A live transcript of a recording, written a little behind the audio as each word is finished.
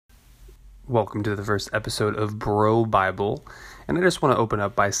Welcome to the first episode of Bro Bible. And I just want to open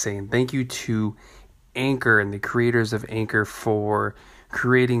up by saying thank you to Anchor and the creators of Anchor for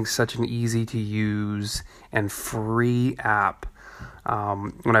creating such an easy to use and free app.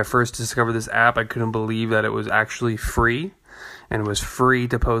 When I first discovered this app, I couldn't believe that it was actually free and it was free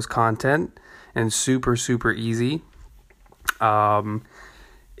to post content and super easy.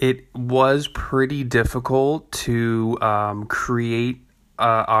 It was pretty difficult to create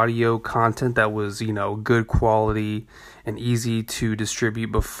audio content that was, good quality and easy to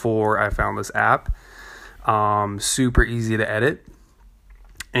distribute before I found this app. Super easy to edit.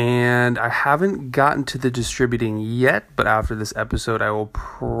 And I haven't gotten to the distributing yet, but after this episode, I will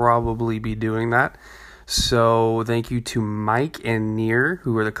probably be doing that. So thank you to Mike and Near,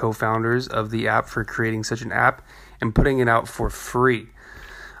 who are the co-founders of the app, for creating such an app and putting it out for free.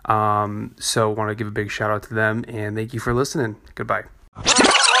 So I want to give a big shout out to them and thank you for listening. Goodbye.